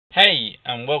Hey,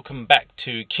 and welcome back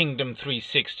to Kingdom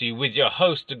 360 with your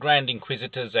host, the Grand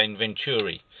Inquisitor Zane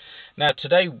Venturi. Now,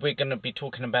 today we're going to be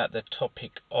talking about the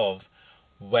topic of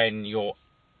when your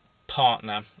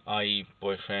partner, i.e.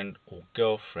 boyfriend or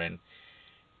girlfriend,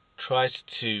 tries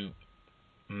to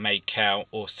make out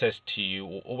or says to you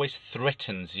or always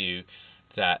threatens you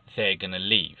that they're going to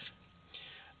leave.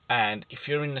 And if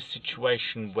you're in a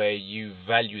situation where you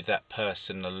value that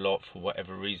person a lot for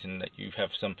whatever reason that you have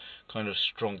some kind of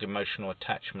strong emotional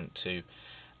attachment to,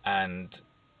 and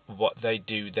what they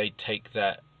do, they take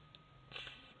that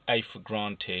for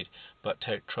granted, but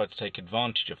try to take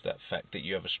advantage of that fact that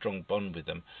you have a strong bond with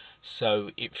them.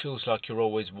 So it feels like you're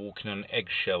always walking on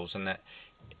eggshells, and that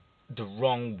the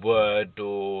wrong word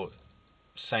or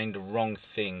saying the wrong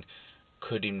thing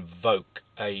could invoke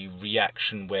a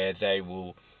reaction where they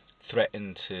will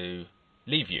threaten to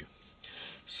leave you.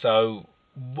 So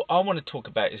what I want to talk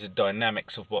about is the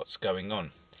dynamics of what's going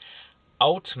on.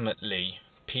 Ultimately,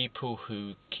 people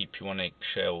who keep you on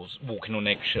eggshells, walking on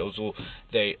eggshells, or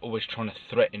they always try to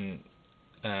threaten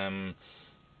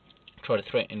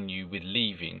you with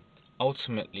leaving.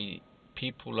 Ultimately,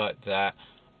 people like that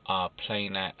are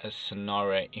playing out a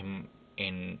scenario in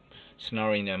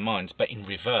their minds, but in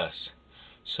reverse.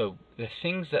 So the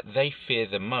things that they fear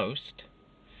the most,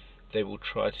 they will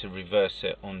try to reverse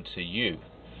it onto you.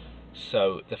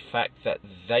 So the fact that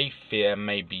they fear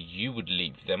maybe you would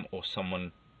leave them or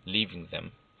someone leaving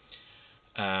them,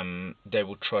 they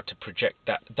will try to project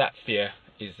that fear.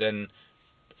 Is then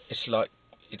it's like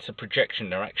it's a projection.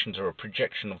 Their actions are a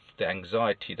projection of the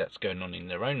anxiety that's going on in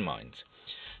their own minds.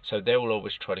 So they will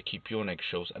always try to keep you on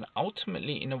eggshells, and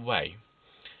ultimately, in a way,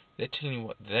 they're telling you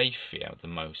what they fear the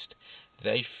most.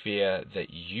 They fear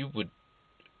that you would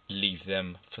leave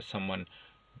them for someone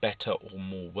better or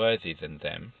more worthy than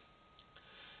them,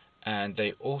 and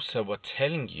they also are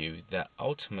telling you that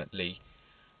ultimately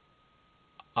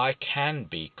I can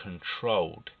be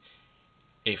controlled.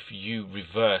 If you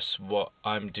reverse what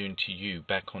I'm doing to you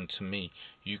back onto me,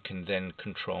 you can then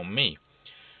control me.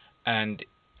 And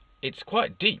it's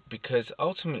quite deep, because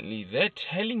ultimately they're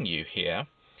telling you here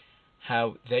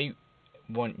how they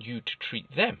want you to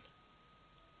treat them.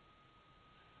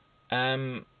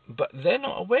 But they're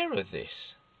not aware of this.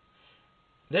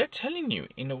 They're telling you,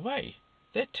 in a way,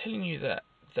 they're telling you that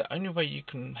the only way you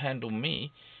can handle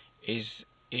me is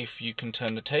if you can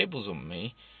turn the tables on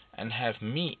me and have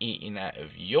me eating out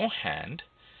of your hand,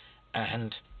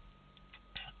 and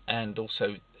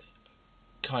also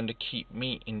kind of keep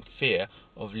me in fear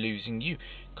of losing you,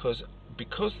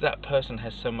 because that person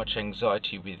has so much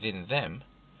anxiety within them,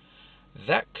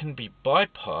 that can be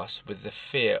bypassed with the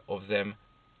fear of them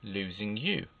losing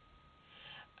you.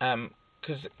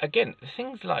 Because again,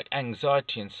 things like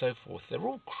anxiety and so forth, they're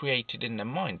all created in the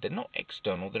mind. They're not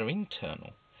external, they're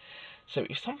internal. So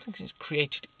if something is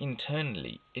created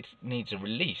internally, it needs a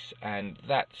release, and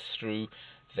that's through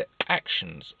the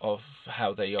actions of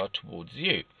how they are towards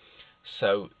you.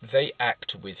 So they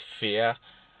act with fear,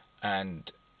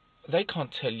 and they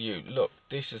can't tell you, look,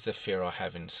 this is the fear I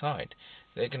have inside.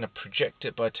 They're going to project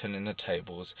it by turning the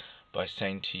tables, by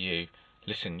saying to you,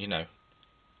 listen, I'm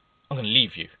going to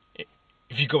leave you.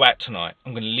 If you go out tonight,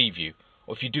 I'm going to leave you.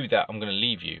 Or if you do that, I'm going to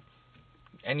leave you.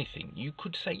 Anything. You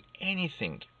could say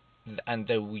anything, and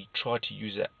they will try to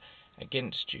use it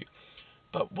against you.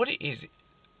 But what it is,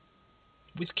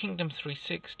 with Kingdom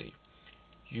 360,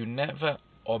 you never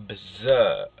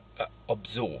absorb.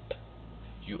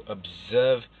 You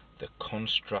observe the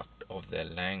construct of their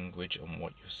language and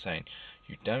what you're saying.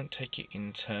 You don't take it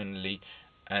internally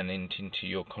and into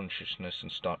your consciousness and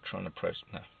start trying to process.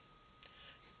 No.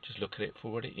 Just look at it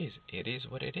for what it is. It is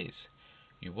what it is.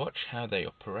 You watch how they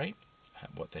operate,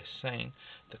 what they're saying,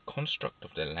 the construct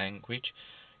of their language.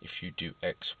 If you do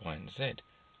X, Y, and Z,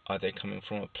 are they coming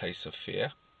from a place of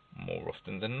fear? More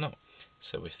often than not.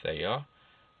 So if they are,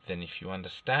 then if you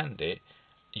understand it,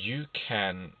 you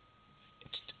can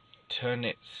turn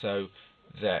it so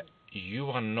that you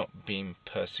are not being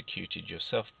persecuted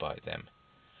yourself by them.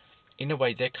 In a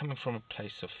way, they're coming from a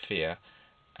place of fear,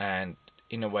 and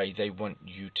in a way they want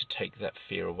you to take that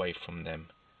fear away from them,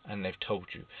 and they've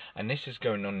told you. And this is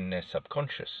going on in their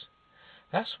subconscious.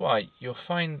 That's why you'll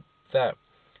find that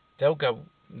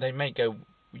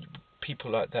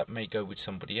people like that may go with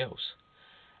somebody else,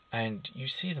 and you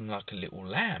see them like a little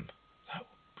lamb. Oh,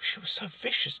 she was so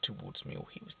vicious towards me, or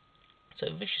he was so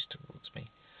vicious towards me.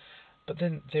 But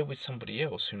then they're with somebody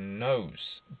else who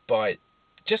knows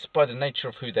just by the nature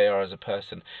of who they are as a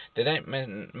person. They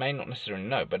may not necessarily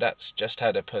know, but that's just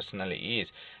how their personality is.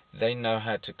 They know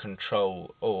how to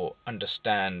control or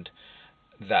understand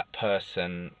that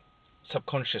person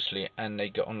subconsciously, and they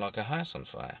get on like a house on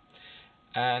fire.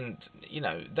 And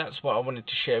that's what I wanted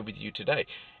to share with you today,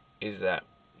 is that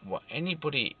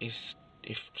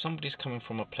if somebody's coming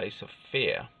from a place of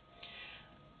fear,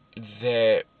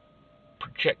 they're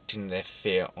projecting their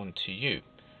fear onto you.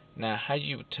 Now, how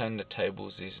you would turn the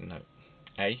tables is, no,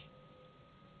 A,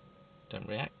 don't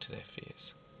react to their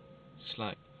fears. It's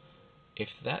like, if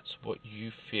that's what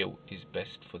you feel is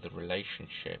best for the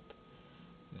relationship,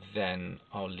 then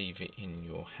I'll leave it in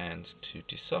your hands to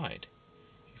decide.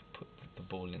 You've put the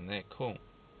ball in their court.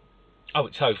 Oh,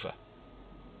 it's over.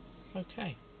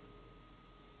 Okay.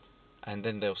 And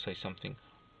then they'll say something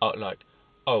like,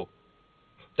 oh,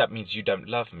 that means you don't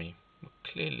love me. Well,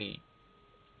 clearly,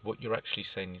 what you're actually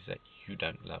saying is that you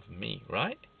don't love me,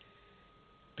 right?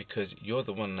 Because you're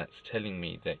the one that's telling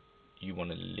me that you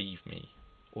want to leave me,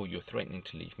 or you're threatening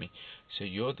to leave me. So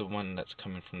you're the one that's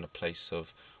coming from the place of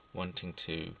wanting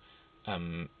to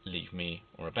leave me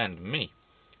or abandon me.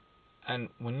 And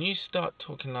when you start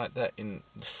talking like that in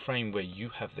the frame where you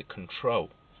have the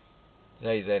control,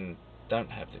 they then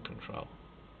don't have the control.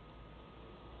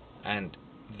 And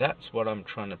that's what I'm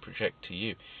trying to project to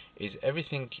you, is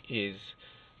everything is,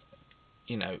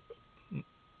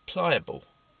 pliable.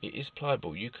 It is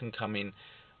pliable. You can come in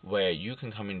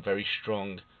very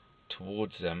strong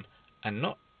towards them, and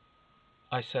not,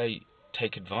 I say,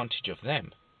 take advantage of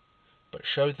them, but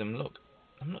show them, look,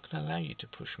 I'm not going to allow you to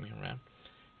push me around.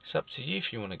 It's up to you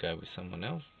if you want to go with someone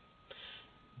else.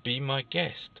 Be my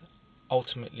guest.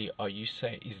 Ultimately,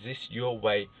 is this your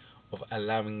way of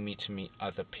allowing me to meet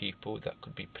other people that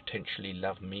could potentially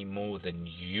love me more than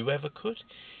you ever could?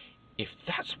 If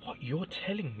that's what you're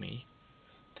telling me,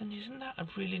 then isn't that a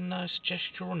really nice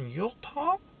gesture on your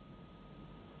part?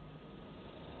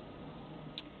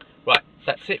 Right,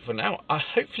 that's it for now.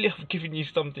 Hopefully I've given you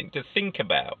something to think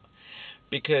about,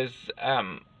 because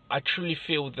I truly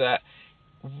feel that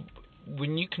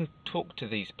when you can talk to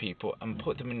these people and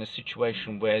put them in a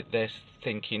situation where they're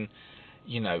thinking,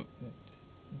 in a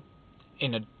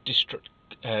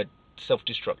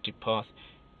self-destructive path,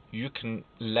 you can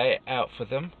lay it out for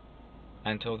them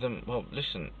and tell them, well,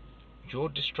 listen, your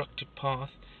destructive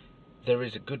path, there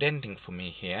is a good ending for me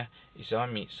here, is I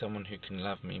meet someone who can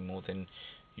love me more than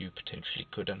you potentially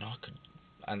could,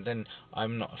 and then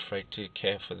I'm not afraid to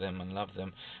care for them and love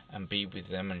them and be with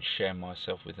them and share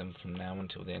myself with them from now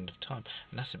until the end of time.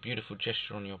 And that's a beautiful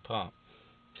gesture on your part.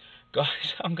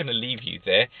 Guys, I'm going to leave you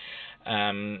there,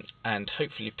 and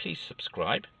hopefully please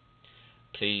subscribe.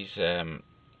 Please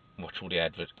watch all the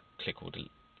adverts, click all the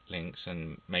links,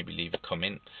 and maybe leave a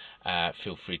comment.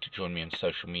 Feel free to join me on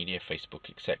social media, Facebook,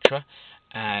 etc.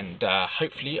 And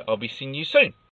hopefully I'll be seeing you soon.